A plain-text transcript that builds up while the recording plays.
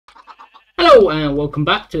Hello and welcome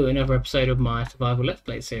back to another episode of my survival let's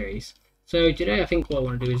play series. So today I think what I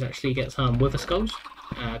want to do is actually get some wither skulls,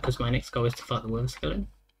 because my next goal is to fight the wither skeleton.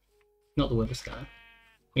 Not the wither skeleton.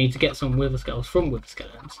 We need to get some wither skulls from wither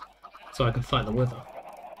skeletons so I can fight the wither.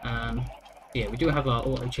 Yeah, we do have our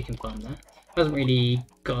auto chicken farm there. Hasn't really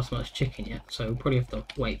got us much chicken yet, so we'll probably have to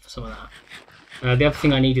wait for some of that. The other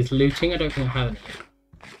thing I need is looting. I don't think I have any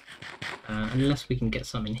yet. Unless we can get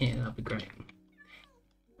some in here, that'd be great.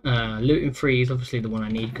 Looting free is obviously the one I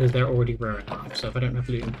need because they're already rare enough. So if I don't have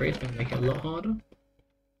looting free, it's going to make it a lot harder.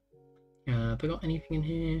 Have I got anything in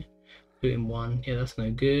here? Looting 1, yeah, that's no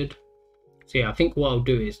good. So yeah, I think what I'll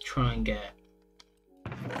do is try and get...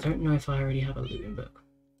 I don't know if I already have a looting book.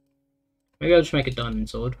 Maybe I'll just make a diamond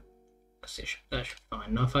sword. Because that should be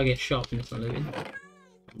fine. Now if I get sharpness on looting,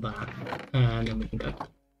 that, and then we can go.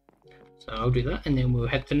 So I'll do that and then we'll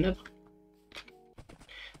head to Nether.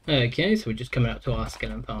 Okay, so we're just coming up to our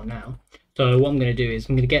skeleton farm now. So what I'm going to do is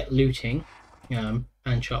I'm going to get looting and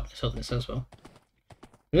sharpness on this as well.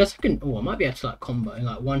 Unless I can, oh, I might be able to like combo,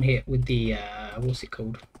 like one hit with the, what's it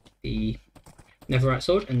called? The netherite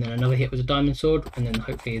sword, and then another hit with a diamond sword, and then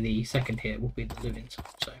hopefully the second hit will be the looting sword.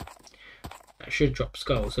 So that should drop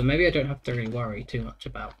skulls. So maybe I don't have to really worry too much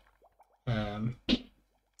about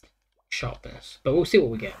sharpness, but we'll see what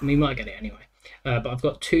we get. We might get it anyway. But I've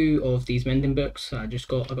got 2 of these mending books. I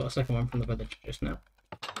got a second one from the village just now.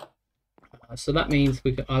 So that means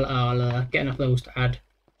I'll get enough levels to add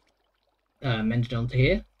mended onto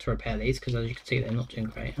here to repair these, because as you can see they're not doing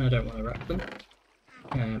great and I don't want to wreck them.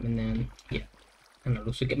 And then yeah, and I'll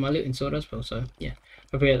also get my looting sword as well. So yeah,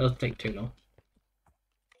 hopefully it doesn't take too long.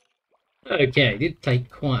 Okay, it did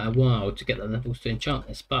take quite a while to get the levels to enchant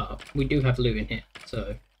this, but we do have loot in here,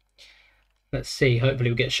 so let's see. Hopefully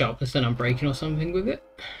we get sharpness and unbreaking or something with it.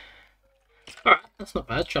 Alright, that's not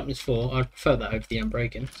bad. Sharpness 4. I'd prefer that over the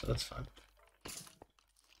unbreaking, so that's fine.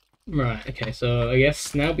 Right, okay, so I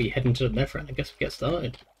guess now we head into the nether and I guess we get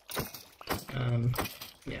started.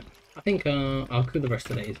 Yeah, I think I'll kill the rest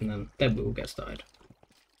of these and then we will get started.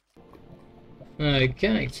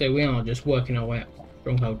 Okay, so we are just working our way up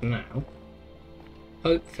stronghold now.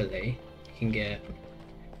 Hopefully we can get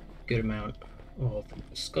a good amount of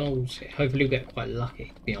skulls. Hopefully we'll get quite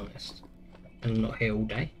lucky, to be honest, and I'm not here all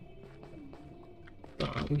day,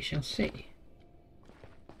 but we shall see.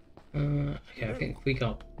 Okay, I think we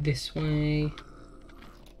got this way.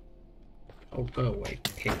 Oh, go away,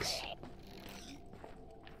 pigs.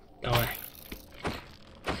 Die.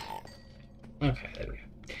 Okay, there we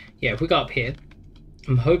go. Yeah, if we go up here,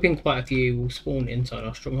 I'm hoping quite a few will spawn inside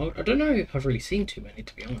our stronghold. I don't know if I've really seen too many,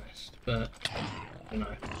 to be honest, but I don't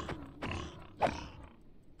know.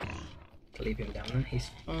 Leave him down there, he's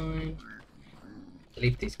fine.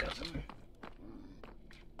 Leave these guys alone.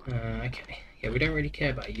 Okay, yeah, we don't really care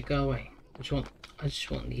about you, go away. I just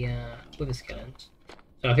want the wither skeletons.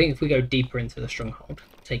 So I think if we go deeper into the stronghold,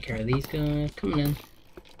 take care of these guys. Come on in.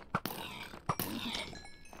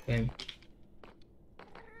 Boom.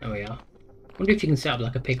 There we are. Wonder if you can set up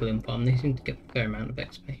like a piglin farm. They seem to get a fair amount of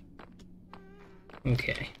XP.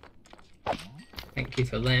 Okay. Thank you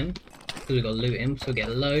for them. Because we've got to loot him, so we get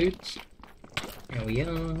loads. There we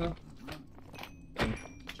are.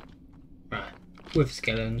 Right, with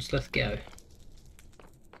skeletons, let's go.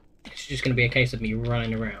 It's just going to be a case of me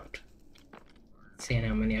running around, seeing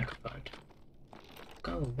how many I can find.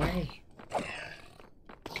 Go away.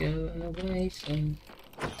 Go away, son.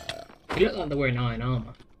 You look like they're wearing iron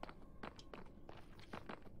armour.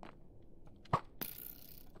 Oh,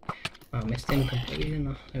 I missed him completely, didn't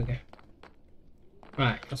I? There we go.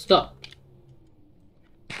 Right, I'll stop.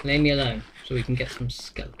 Leave me alone so we can get some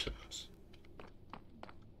skeletons.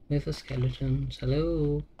 Wither skeletons,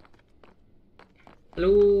 hello.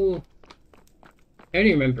 Hello. I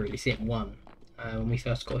only remember really seeing one when we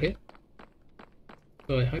first got here.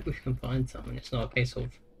 So I hope we can find some and it's not a case of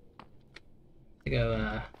to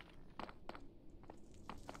go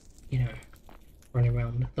you know, running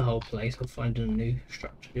around the whole place or finding a new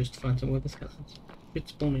structure just to find some wither skeletons. Should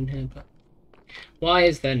spawn in here, but why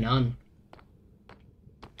is there none?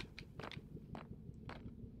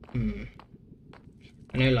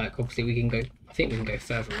 I know, like, obviously we can go, I think we can go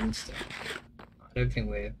further in still. I don't think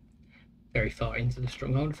we're very far into the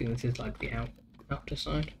stronghold. I think this is like the outer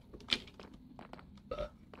side.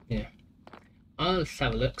 But, yeah. I'll just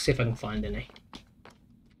have a look, see if I can find any.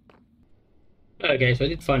 Okay, so I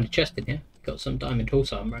did find a chest in here. Got some diamond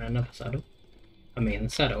horse armor and another saddle. I mean, the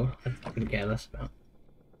saddle, I couldn't care less about.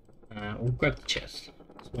 We'll grab the chest,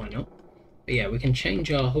 so why not? But yeah, we can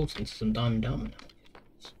change our horse into some diamond armor now.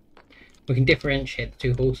 We can differentiate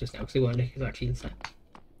the 2 horses now because they won't look exactly the same.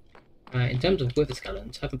 In terms of wither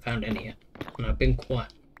skeletons, I haven't found any yet, and I've been quite,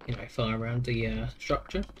 far around the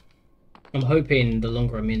structure. I'm hoping the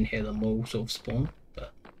longer I'm in here, the more will sort of spawn,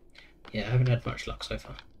 but yeah, I haven't had much luck so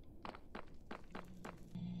far.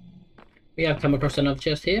 We have come across another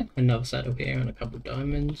chest here, another saddle here, and a couple of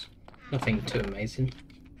diamonds. Nothing too amazing.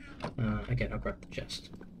 Again, I'll grab the chest.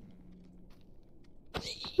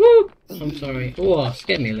 Woo! I'm sorry. Oh,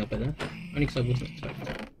 scared me a little bit there. Only because I wasn't expecting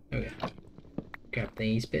that. There we go. Grab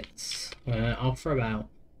these bits. I'll throw out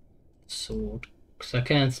the sword, because I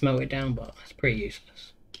can smelt it down, but it's pretty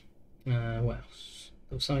useless. What else?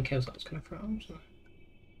 There was something else I was going to throw out, wasn't I?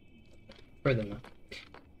 Throw them out.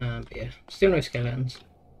 But yeah, still no skeletons.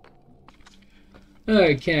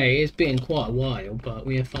 Okay, it's been quite a while, but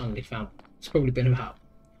we have finally found. It's probably been about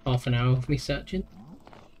half an hour of me searching.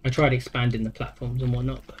 I tried expanding the platforms and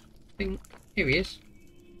whatnot, but I think here he is.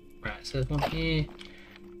 Right, so there's one here.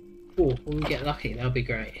 Oh, when we get lucky, that'll be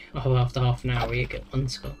great. Oh, after half an hour, we get one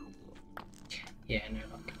skull. Yeah, no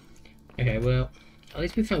luck. Okay, well, at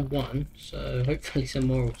least we found one, so hopefully some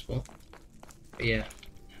more will spawn. But yeah,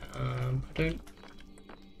 I don't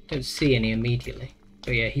see any immediately.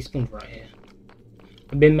 But yeah, he spawned right here.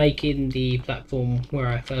 I've been making the platform where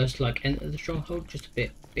I first entered the stronghold just a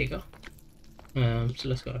bit bigger. So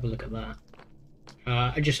let's go have a look at that.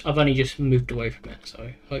 I've only just moved away from it,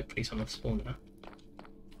 so hopefully some have spawned now.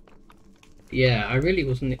 But yeah, I really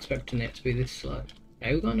wasn't expecting it to be this slow.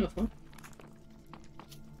 Okay, we got another one.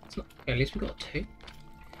 It's not, okay, at least we got two.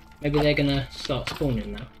 Maybe they're gonna start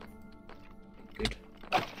spawning now. Good.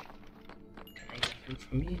 Okay, nothing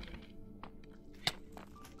from you.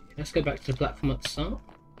 Let's go back to the platform at the start.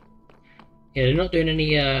 Yeah, they're not doing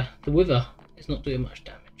any, the wither is not doing much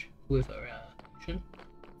damage. Wither, option.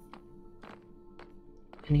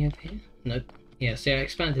 Any over here? Nope. Yeah, see I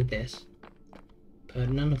expanded this, but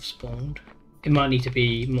none have spawned. It might need to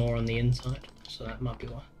be more on the inside, so that might be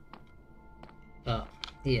why. But,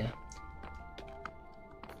 yeah.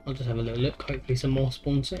 I'll just have a little look, hopefully some more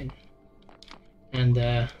spawn soon. And,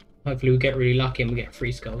 hopefully we get really lucky and we get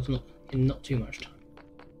 3 skulls, in not too much time.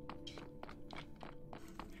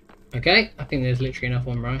 Okay, I think there's literally another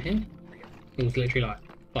one right here. It was literally like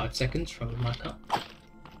 5 seconds from my cut.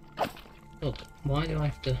 Oh, why do I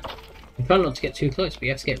have to... I'm trying not to get too close, but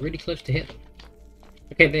you have to get really close to hit them.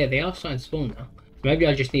 Okay, there, they are starting to spawn now. Maybe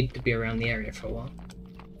I just need to be around the area for a while. I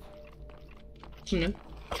don't know.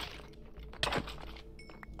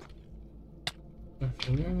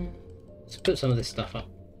 Nothing there. Let's put some of this stuff up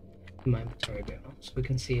in my inventory a bit more, so we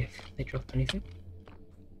can see if they drop anything.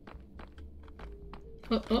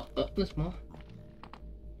 Oh, there's more.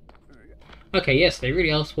 Okay, yes, they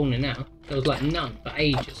really are spawning now. There was like none for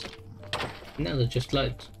ages. Now there's just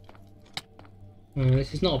loads.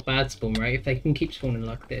 This is not a bad spawn rate. If they can keep spawning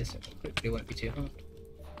like this, it hopefully won't be too hard.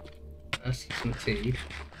 I see some food.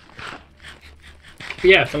 But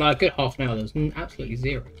yeah, for like a good half an hour, there was absolutely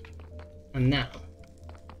zero. And now,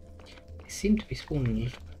 they seem to be spawning a little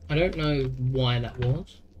bit. I don't know why that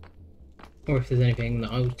was. Or if there's anything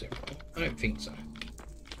that I was doing wrong. I don't think so.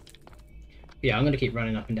 Yeah, I'm going to keep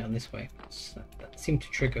running up and down this way. That seemed to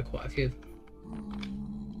trigger quite a few of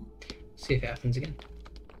them. See if it happens again.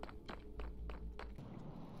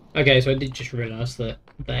 Okay, so I did just realise that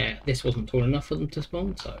this wasn't tall enough for them to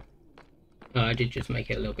spawn, so I did just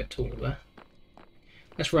make it a little bit taller there.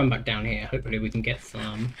 Let's run back down here. Hopefully we can get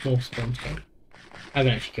some more spawns going. I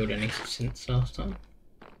haven't actually killed any since last time.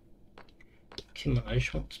 Come on, I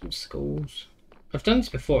just want some skulls. I've done this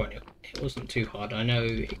before and it wasn't too hard. I know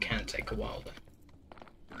it can take a while though.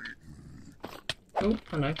 Oh,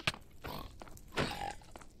 hello.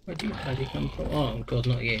 Where'd you come from? Oh god,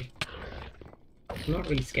 not you. I'm not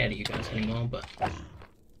really scared of you guys anymore, but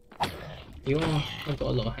you are. I've got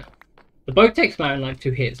a lot of health. The bow takes me out in like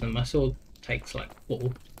 2 hits and my sword takes like 4.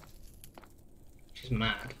 Which is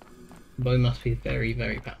mad. The bow must be very,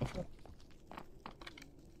 very powerful.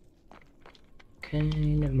 Okay,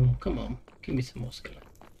 no more. Come on. Give me some more skeleton.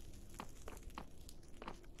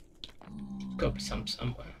 There's got to be some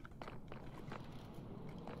somewhere.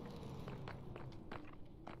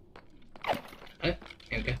 Oh,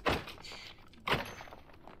 here we go.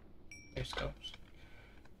 There's skulls.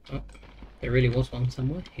 Oh, there really was one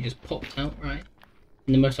somewhere. He just popped out right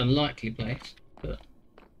in the most unlikely place, but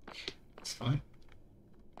it's fine.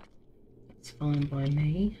 It's fine by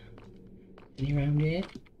me. Any around here?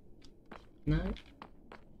 No. I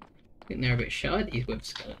think they're a bit shy, these web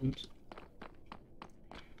skeletons.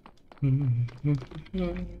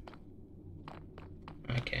 Okay,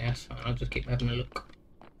 that's fine. I'll just keep having a look.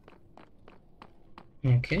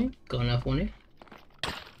 Okay, got another one here.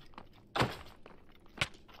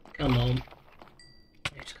 Come on.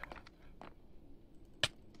 Let's go.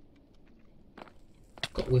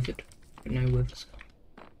 got withered, but no wither skull.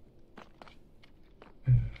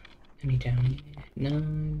 Any down here?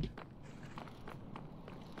 No.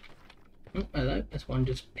 Oh, hello, there's one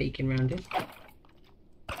just peeking around in.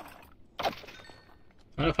 I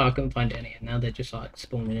don't know if I couldn't find any, and now they're just like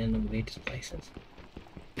spawning in the weirdest places.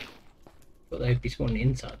 But they'd be spawning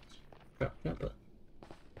inside. No, but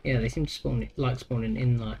yeah, they seem to spawn like spawning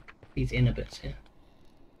in like these inner bits here.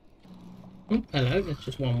 Oh, hello, there's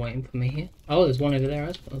just one waiting for me here. Oh, there's one over there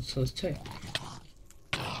as well, so there's two.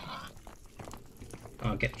 Oh,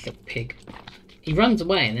 I'll get this little pig. He runs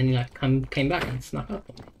away and then he like came back and snuck up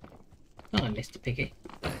on me. Oh, Mr. Piggy.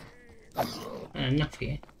 Enough of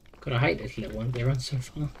you. God, I hate those little ones, they run so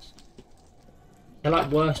fast. They're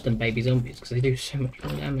like worse than baby zombies because they do so much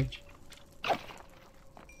more damage.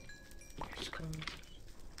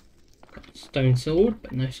 Got a stone sword,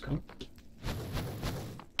 but no skull.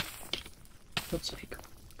 God's sake.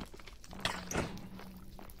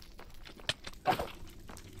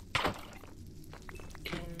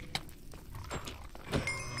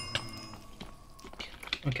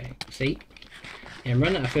 Okay, see? Yeah, I'm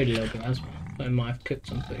running out of food a little bit as well. So I might have cooked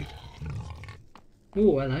some food.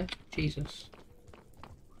 Oh, hello. Jesus.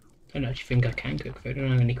 Don't actually think I can cook food. I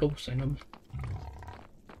don't have any cobblestone on me.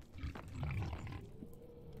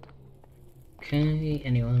 Okay,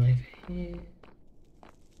 anyone over here?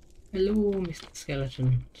 Hello, Mr.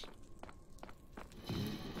 Skeletons.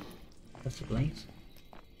 That's a blaze.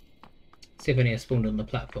 See if any are spawned on the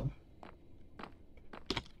platform.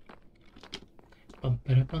 Bum,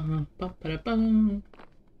 ba, da, bum, bum, ba, da, bum.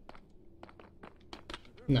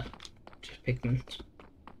 No, just pigments.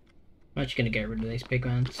 I'm actually going to get rid of these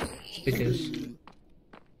pigments just because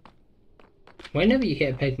whenever you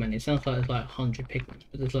hit a pigment, it sounds like there's like 100 pigments,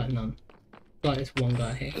 but there's like none. Like this one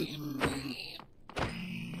guy here.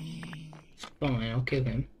 It's fine, I'll kill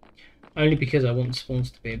him. Only because I want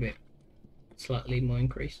spawns to be a bit slightly more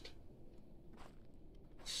increased.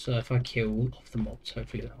 So if I kill off the mobs,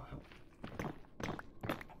 hopefully that'll help.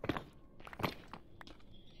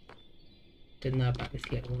 Didn't know about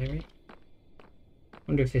this little area.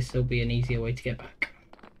 Wonder if this will be an easier way to get back.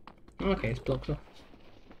 Oh, okay, it's blocked off.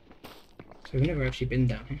 So we've never actually been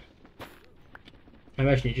down here. I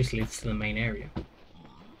imagine it just leads to the main area.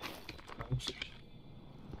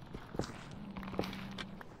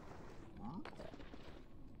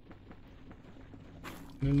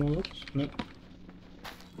 No more looks? Nope.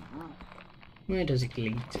 Where does it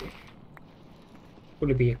lead to?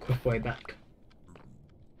 Would it be a quick way back?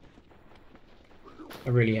 I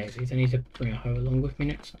really hate these. I need to bring a hoe along with me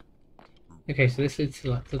next time. Okay, so this leads to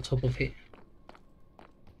like the top of here.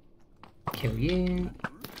 Kill you.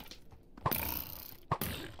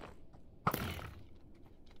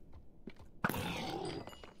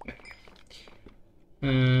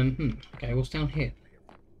 Okay, what's down here?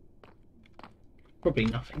 Probably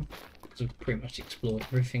nothing, because we've pretty much explored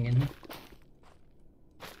everything in there.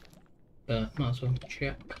 But might as well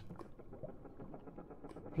check. I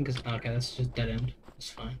think it's okay, that's just dead end. That's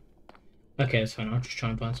fine. Okay, that's fine. I'll just try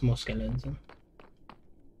and find some more skeletons then.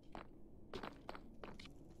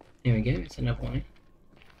 Here we go, it's another one.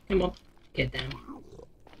 Come on, get down.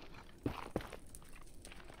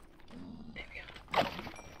 There we go.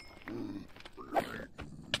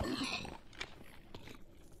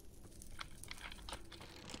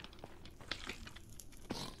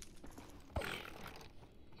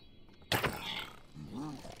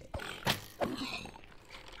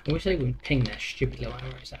 I wish they wouldn't ping their stupid little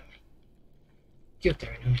arrows at me. You're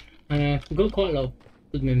very annoying. We've got quite a lot of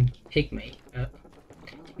blooming pig meat, but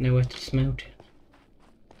nowhere to smelt it.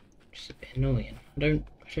 Just a bit annoying. I don't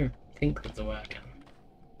think there's a way I can.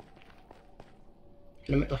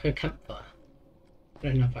 Can I make like a campfire? I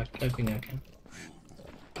don't know if I don't think I can.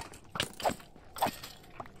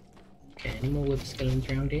 Okay, any more wither skeletons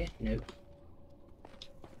around here? Nope.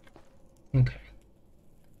 Okay.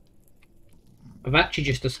 I've actually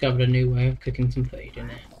just discovered a new way of cooking some food in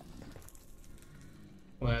there.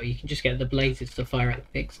 Well, you can just get the blazes to fire at the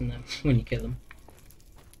pigs and then when you kill them.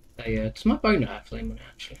 So yeah, does my bow not have flame on it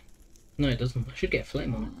actually? No, it doesn't. I should get a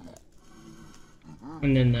flame on it.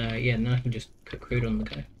 And then, yeah, then I can just cook food on the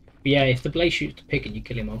go. But yeah, if the blaze shoots the pig and you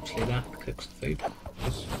kill him, obviously that cooks the food.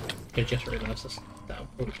 I just realised this. That'll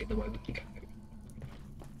probably be the way we can cook food.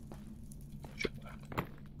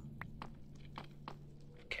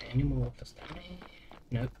 Any more of us down here?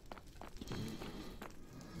 Nope.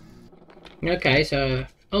 Okay, so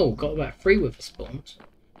oh, got about 3 wither spawns.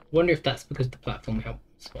 Wonder if that's because the platform helped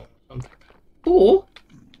spawn something. Or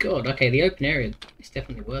God, okay, the open area is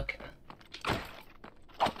definitely working.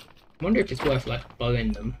 Wonder if it's worth like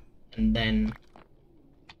bowing them and then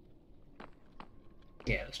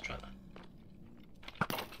Yeah, let's try that.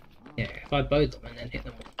 Yeah, if I bow them and then hit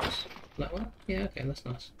them once. That one? Yeah, okay, that's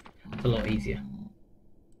nice. It's a lot easier.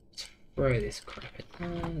 Let's throw this crap at there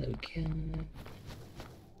we go.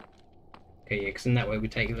 Okay, yeah, because in that way we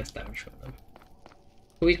take less damage from them.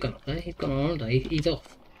 Oh, he's gone up there. He's gone on holiday. He's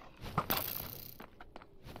off.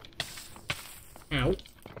 Ow.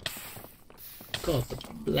 God,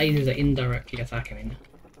 the lasers are indirectly attacking me now.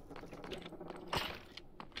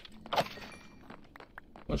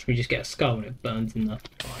 Watch me just get a skull and it burns in the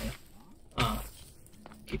fire. Ah.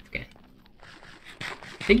 Keep forgetting.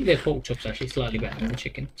 I think their pork chop's actually slightly better than the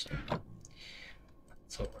chicken, so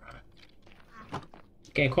that's alright.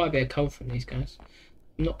 Getting quite a bit of cold from these guys.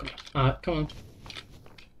 I'm not gonna. Come on.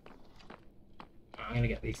 I'm gonna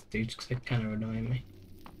get these dudes because they're kind of annoying me.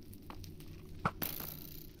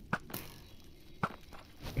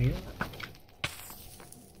 Yeah.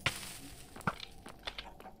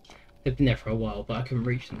 They've been there for a while, but I couldn't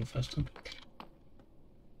reach them the first time. Is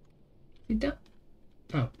he down?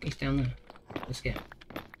 Oh, he's down there. Let's get him.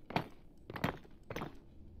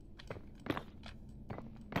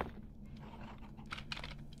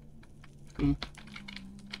 Come on.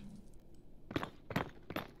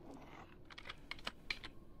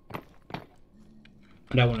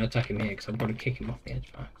 I don't want to attack him here because I've got to kick him off the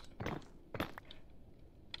edge max.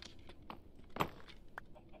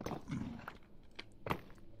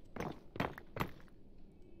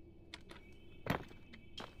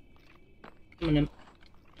 Come on in.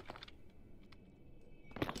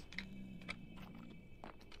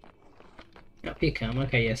 Up you come.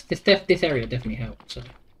 Okay, yes. This area definitely helps, so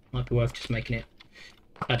might be worth just making it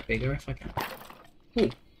a tad bigger if I can. Ooh.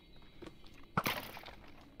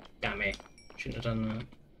 Damn it. Shouldn't have done that.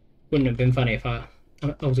 Wouldn't have been funny if I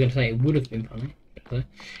was going to say it would have been funny if I'd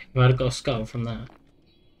have got a skull from that.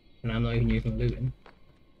 And I'm not even using looting.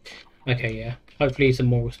 Okay, yeah. Hopefully some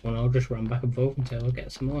more respawn. I'll just run back and forth until I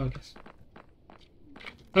get some more, I guess.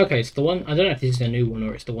 Okay, so the one, I don't know if this is a new one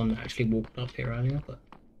or it's the one that actually walked up here earlier, but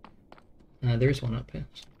there is one up here.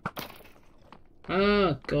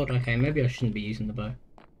 Oh god, okay, maybe I shouldn't be using the bow.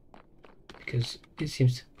 Because it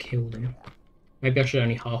seems to kill them. Maybe I should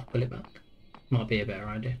only half pull it back. Might be a better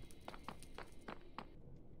idea.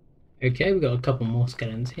 Okay, we've got a couple more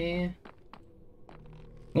skeletons here.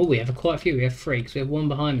 Oh, we have quite a few. We have 3, because we have one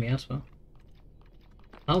behind me as well.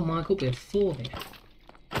 Oh my god, we have 4 here.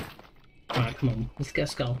 Alright, come on. Let's get a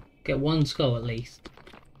skull. Get 1 skull at least.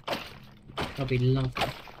 That'll be lovely.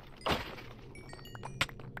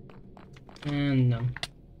 And none.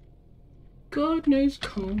 God knows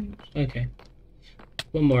cold. Okay.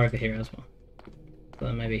 One more over here as well.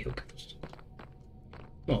 But maybe he'll come us.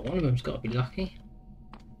 Well, one of them's got to be lucky.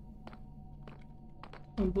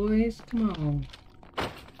 Come on, boys. Come on.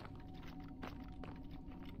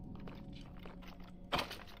 I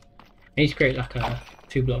need to create like a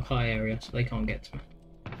 2-block high area so they can't get to me.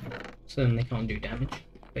 So then they can't do damage.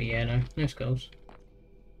 But yeah, no skulls.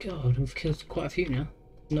 God, we've killed quite a few now.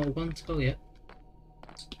 Not 1 skull yet.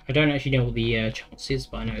 I don't actually know what the chance is,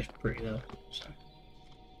 but I know it's pretty low. So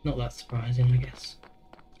not that surprising, I guess.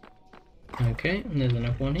 Okay, and there's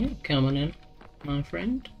another one here. Come on in, my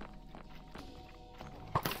friend.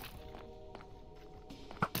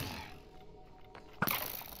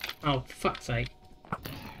 Oh, for fuck's sake.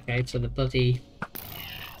 Okay, so the bloody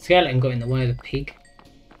skeleton got in the way of the pig.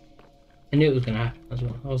 I knew it was going to happen as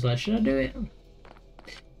well. I was like, should I do it?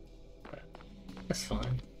 But that's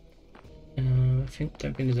fine. Don't think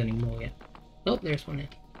there's any more yet. Oh, there's one here.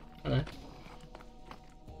 Hello.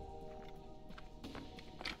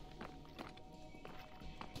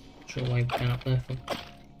 Not sure why we went up there for.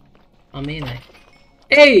 I'm in it.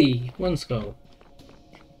 Hey! 1 skull.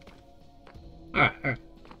 Alright.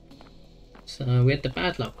 So we had the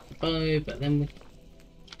bad luck with the bow, but then we...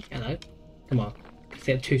 Hello. Come on. Because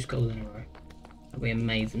they have 2 skulls in a row. That'd be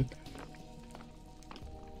amazing.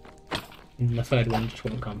 And the 3rd one just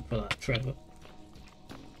won't come for that forever.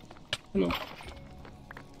 Come on.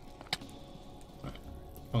 Right.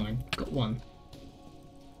 Fine. Got 1.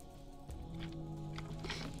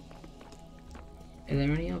 Are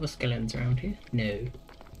there any other skeletons around here? No.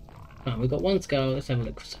 Right, we've got 1 skull. Let's have a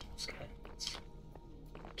look for some skeletons.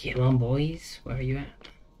 Get on, boys. Where are you at?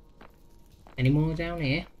 Any more down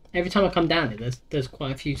here? Every time I come down here, there's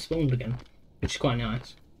quite a few spawned again, which is quite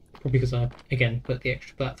nice. Probably because I, again, put the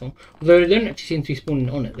extra platform. Although they don't actually seem to be spawning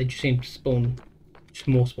on it, they just seem to spawn, just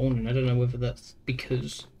more spawning. I don't know whether that's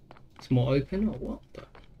because it's more open or what, but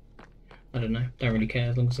I don't know. Don't really care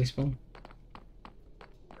as long as they spawn.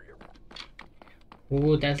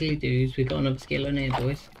 Oh, dazzly doos, we've got another skeleton here,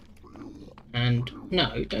 boys. And,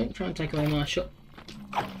 no, don't try and take away my shot.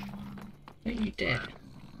 Don't you dare.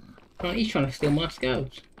 Oh, he's trying to steal my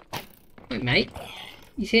skulls. Wait, mate.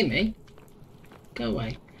 You see me? Go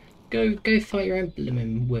away. Go fight your own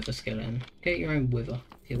blooming wither skeleton. Get your own wither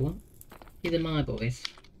if you want. These are my boys.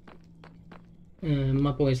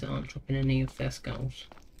 My boys that aren't dropping any of their skulls.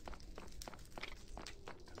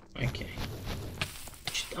 Okay.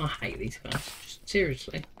 I hate these guys. Just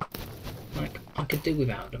seriously. Like, I could do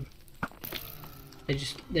without them.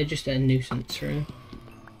 They're just a nuisance, really.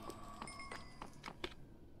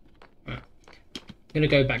 Right. I'm gonna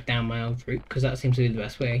go back down my old route because that seems to be the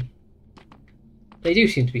best way. They do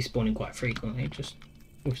seem to be spawning quite frequently. Just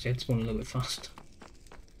wish they'd spawn a little bit faster.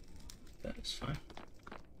 But it's fine.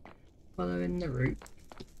 Following the route.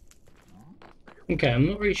 Okay, I'm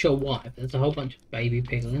not really sure why, but there's a whole bunch of baby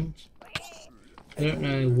piglins. I don't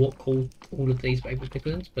know what caused all of these baby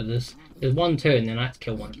piglins, but there's one, two, and then I had to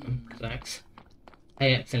kill one of them because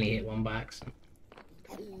I accidentally hit one by accident.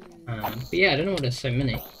 But yeah, I don't know why there's so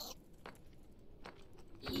many.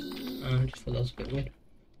 I just thought that was a bit weird.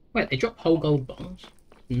 Wait, they drop whole gold bombs?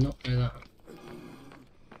 Did not know that.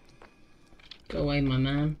 Go away, my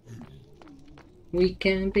man. We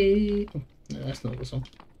can be... Oh, no, that's not the song.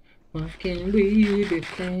 Why can we be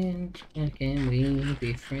friends? Why can we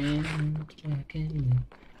be friends? Why can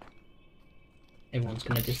we... Everyone's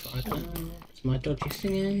gonna dislike that. It's my dodgy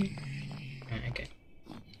singing. Right, okay.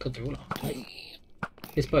 God, they're all after me.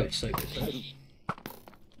 This boat is so good though.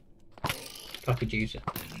 If I could use it.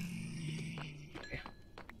 Yeah.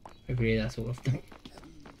 Hopefully that's all of them.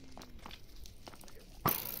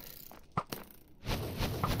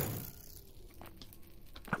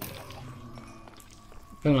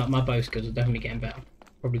 I feel like my bow skills are definitely getting better.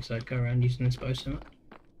 Probably because I go around using this bow so much.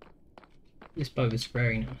 This bow is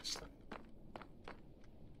very nice.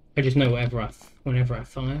 I just know whenever I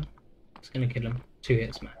fire, it's going to kill him. 2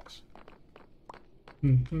 hits max.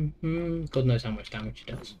 God knows how much damage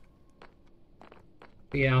it does.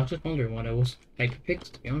 But yeah, I was just wondering why there was baby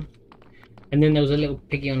pigs, to be honest. And then there was a little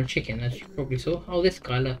piggy on a chicken, as you probably saw. Oh, this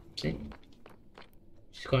guy, look, see?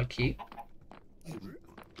 She's quite cute.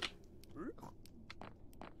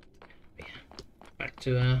 Back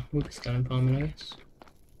to with the skeleton farming, I guess.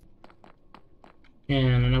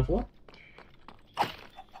 And another one.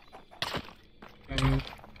 And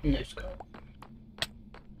no skull.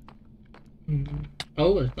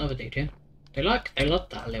 Oh, there's another dude here. They love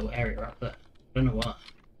that little area up there. I don't know why.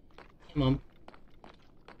 Come on.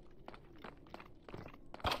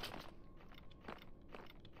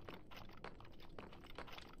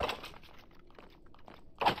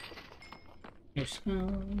 No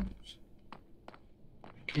skulls.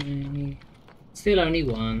 Okay. Still only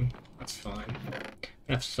one. That's fine.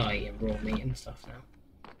 I have sight and raw meat and stuff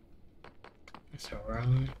now. That's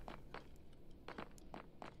alright.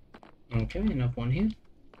 Okay, another one here.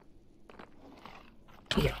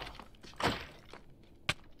 Yeah.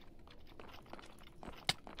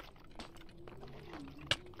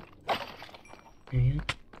 Yeah.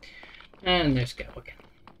 And let's go again.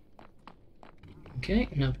 Okay,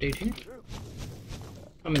 another dude here.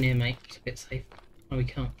 Come in here, mate. It's a bit safe. Oh, we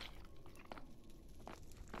can't.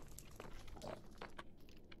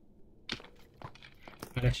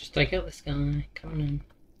 Right, let's just take out this guy. Come on in.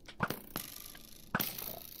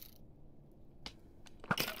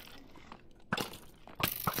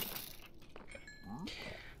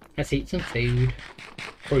 Let's eat some food.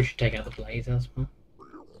 Probably should take out the blaze as well.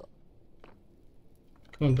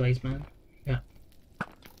 Come on, blaze man. Yeah.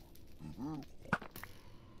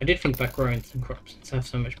 I did think about growing some crops since I have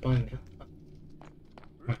so much bone meal.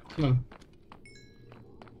 Right, come on.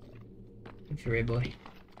 If you're a boy.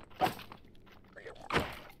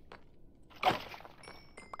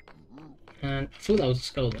 And I thought that was a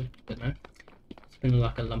skull then, but no. It's been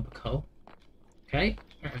like a lump of coal. Okay,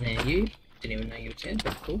 and then you. Didn't even know you were here,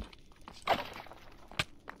 but cool.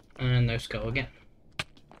 And no skull again.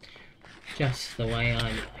 Just the way I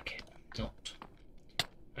like it. Not.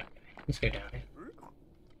 Okay, let's go down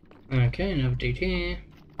here. Okay, another dude here.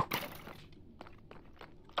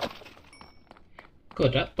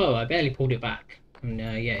 God, that bow, I barely pulled it back. And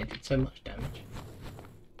yeah, it did so much damage.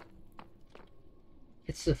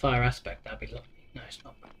 It's the fire aspect, that'd be lovely. No, it's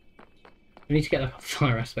not. I need to get like a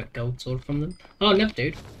fire aspect gold sword from them. Oh, another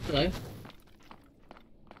dude. Hello.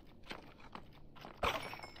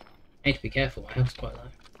 I need to be careful, my health's quite low.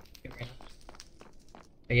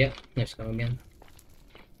 But yeah, let's go again.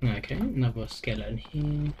 Okay, another skeleton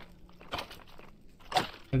here.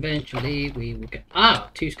 Eventually we will get... Ah!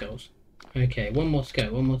 2 skulls. Okay, one more to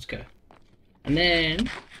go. And then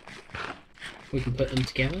we can put them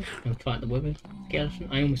together and fight the wither skeleton.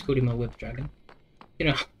 I almost called him a wither dragon. You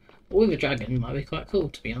know, a wither dragon might be quite cool,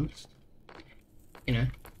 to be honest. You know,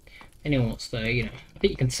 anyone wants to, you know, I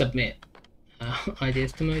think you can submit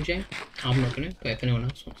ideas to Mojo. I'm not going to, but if anyone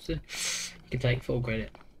else wants to, you can take full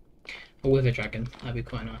credit. Or with a dragon, that'd be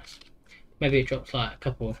quite nice. Maybe it drops like a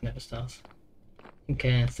couple of Never Stars.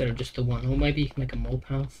 Okay, instead of just the one. Or maybe you can make it more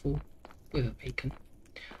powerful with a beacon.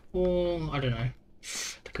 Or, I don't know.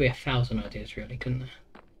 There could be 1,000 ideas really, couldn't there?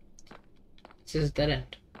 Is this a dead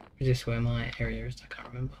end? Is this where my area is? I can't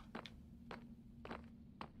remember.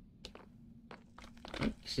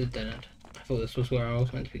 Oh, this is a dead end. I thought this was where I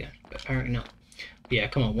was meant to be going, but apparently not. But yeah,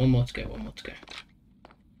 come on, one more to go, one more to go.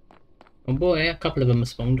 Oh boy, a couple of them are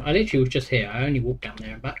spawned. I literally was just here. I only walked down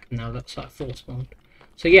there and back, and now that's like 4 spawned.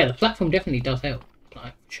 So yeah, the platform definitely does help,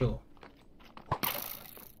 like, for sure.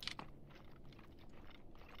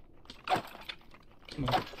 Come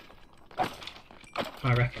on.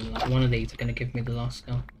 I reckon like one of these are going to give me the last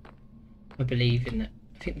skull. I believe in it.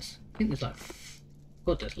 I think there's like,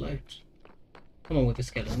 God, there's loads. Come on with the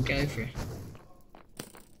skeleton, go for it.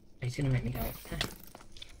 He's going to make me go over there.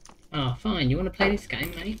 Oh, fine. You want to play this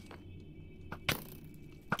game, mate?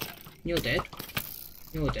 You're dead.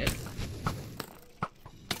 You're dead.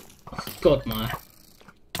 Oh, God, my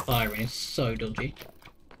firing is so dodgy.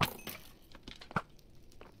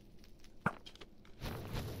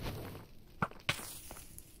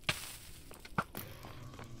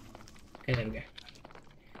 Okay, there we go.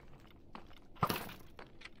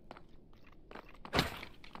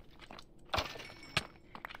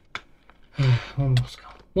 One more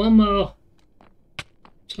skull. One more!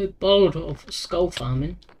 So bold of skull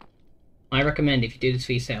farming. I recommend if you do this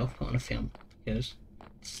for yourself, put on a film, because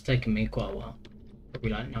it's taken me quite a while.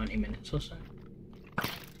 Probably like 90 minutes or so.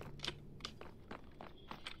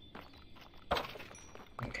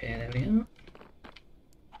 Okay, there we are.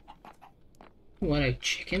 What a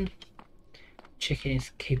chicken. Chicken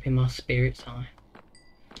is keeping my spirits high.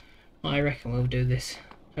 I reckon we'll do this,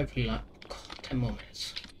 hopefully like 10 more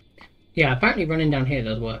minutes. Yeah, apparently running down here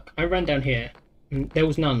does work. I ran down here, and there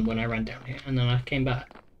was none when I ran down here, and then I came back,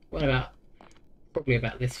 probably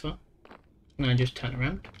about this far, and I just turned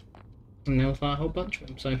around, and there was like a whole bunch of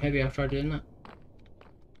them, so maybe I'll try doing that.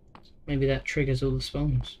 Maybe that triggers all the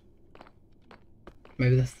spawns.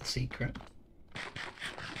 Maybe that's the secret.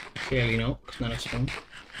 Clearly not, because none have spawned.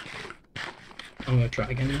 I'm going to try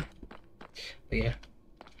again now. But yeah,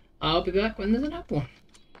 I'll be back when there's another one.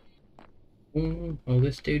 Will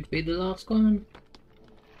this dude be the last one?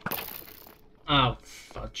 Oh,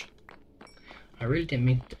 fudge. I really didn't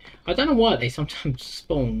mean to. I don't know why they sometimes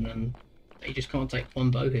spawn and they just can't take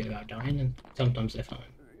one bow hit without dying, and sometimes they're fine.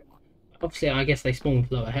 Obviously, I guess they spawn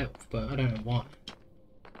with lower health, but I don't know why.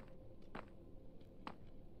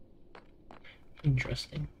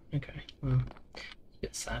 Interesting. Okay, well, it's a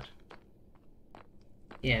bit sad.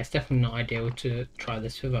 Yeah, it's definitely not ideal to try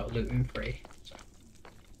this without looting free. So.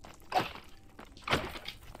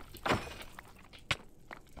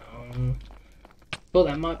 Well,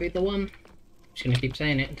 that might be the one. I'm just gonna keep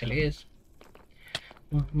saying it until it is.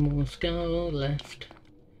 One more skull left.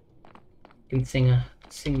 You can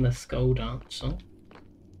sing the skull dance song.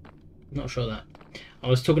 I'm not sure that. I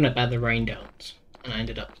was talking about the rain dance, and I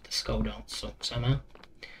ended up with the skull dance song somehow.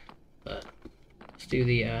 But let's do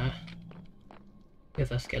the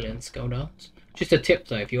with a skeleton skull dance. Just a tip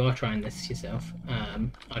though, if you are trying this yourself,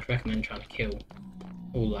 I'd recommend trying to kill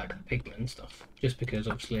all like the pigmen and stuff, just because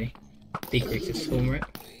obviously decreases spawn rate,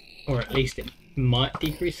 or at least it might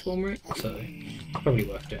decrease spawn rate, so it's probably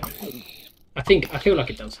worth doing. I feel like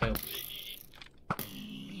it does help.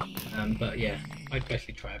 But yeah, I'd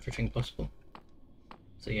basically try everything possible.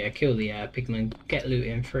 So yeah, kill the pigmen, get loot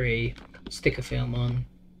in free, stick a film on,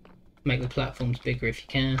 make the platforms bigger if you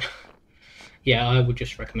can. Yeah, I would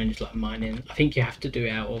just recommend just like mining. I think you have to do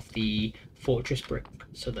it out of the fortress brick,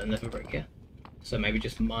 so they'll never break it. So maybe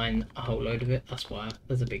just mine a whole load of it. That's why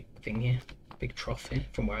there's a big thing here, big trough here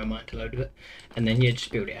from where I mined a load of it. And then yeah,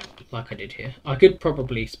 just build it out like I did here. I could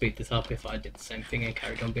probably speed this up if I did the same thing and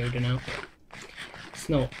carried on building out, but it's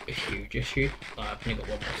not a huge issue. Like, I've only got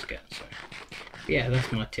one more to get, so yeah,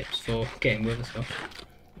 that's my tips for getting wither stuff,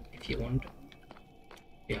 if you want.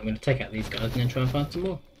 Yeah, I'm going to take out these guys and then try and find some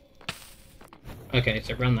more. Okay,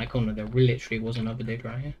 so around that corner there literally was another dude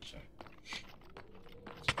right here, so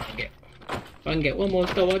if I can get one more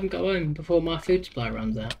skull, I can go home before my food supply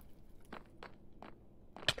runs out.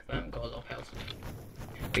 I haven't got a lot of health.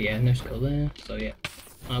 But yeah, no skull there, so yeah,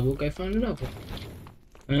 I will go find another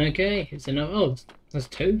one. Okay, it's another. Oh, there's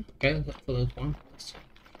two. Okay, I thought there was one.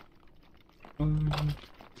 Don't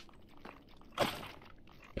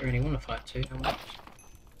really want to fight two.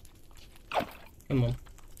 Come on.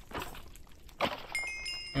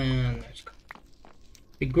 And there's.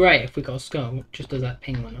 Be great if we got a skull just as that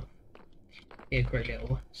ping went up. be a great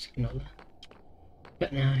little signal there.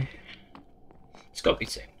 But no, it's got to be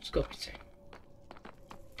soon. It's got to be soon.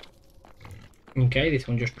 Okay, this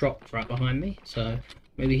one just dropped right behind me, so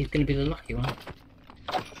maybe he's going to be the lucky one.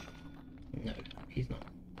 No, he's not.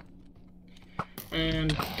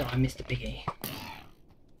 And die, Mr. Piggy.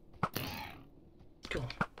 Go on.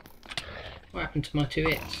 What happened to my 2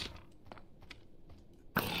 hits?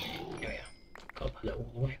 Here we are. Got to pull it all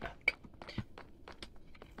the way back.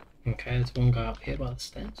 Okay, there's one guy up here by the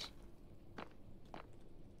stairs.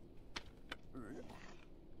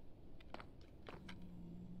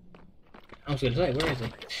 I was going to say, where is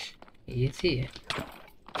he? He is here.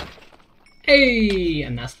 Hey!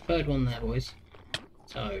 And that's the 3rd one there, boys.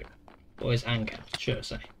 So, boys and girls, should I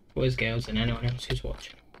say. Boys, girls, and anyone else who's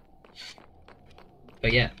watching.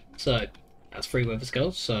 But yeah, so that's 3 wither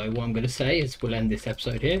skulls. So what I'm going to say is we'll end this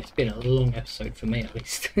episode here. It's been a long episode for me, at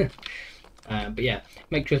least. But yeah,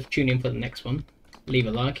 make sure to tune in for the next one. Leave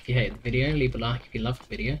a like if you hated the video. Leave a like if you loved the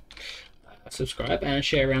video. Subscribe and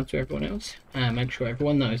share around to everyone else. And make sure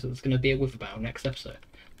everyone knows that there's going to be a wither battle next episode.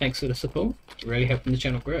 Thanks for the support. You're really helping the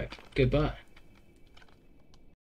channel grow. Goodbye.